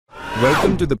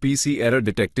Welcome to the PC Error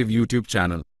Detective YouTube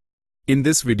channel. In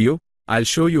this video, I'll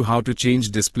show you how to change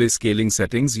display scaling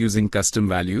settings using custom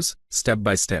values, step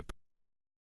by step.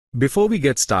 Before we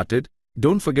get started,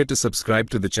 don't forget to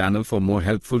subscribe to the channel for more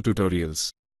helpful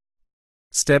tutorials.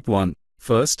 Step 1.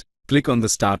 First, click on the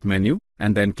Start menu,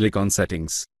 and then click on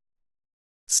Settings.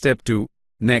 Step 2.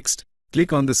 Next,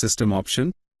 click on the System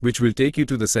option, which will take you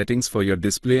to the settings for your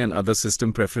display and other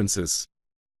system preferences.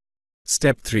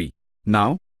 Step 3.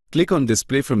 Now, click on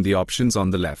Display from the options on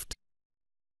the left.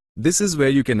 This is where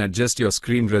you can adjust your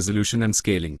screen resolution and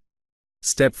scaling.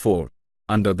 Step 4.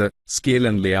 Under the Scale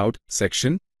and Layout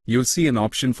section, you'll see an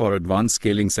option for Advanced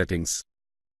Scaling Settings.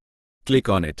 Click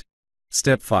on it.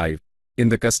 Step 5. In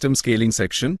the Custom Scaling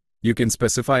section, you can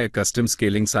specify a custom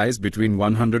scaling size between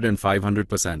 100 and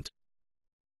 500%.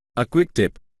 A quick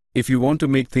tip: if you want to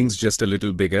make things just a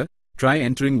little bigger, try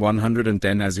entering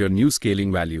 110 as your new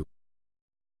scaling value.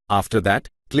 After that,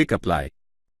 click Apply.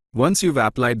 Once you've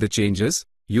applied the changes,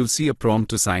 you'll see a prompt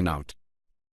to sign out.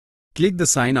 Click the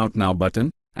Sign Out Now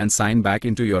button and sign back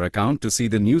into your account to see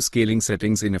the new scaling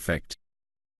settings in effect.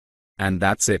 And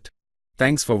that's it.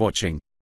 Thanks for watching.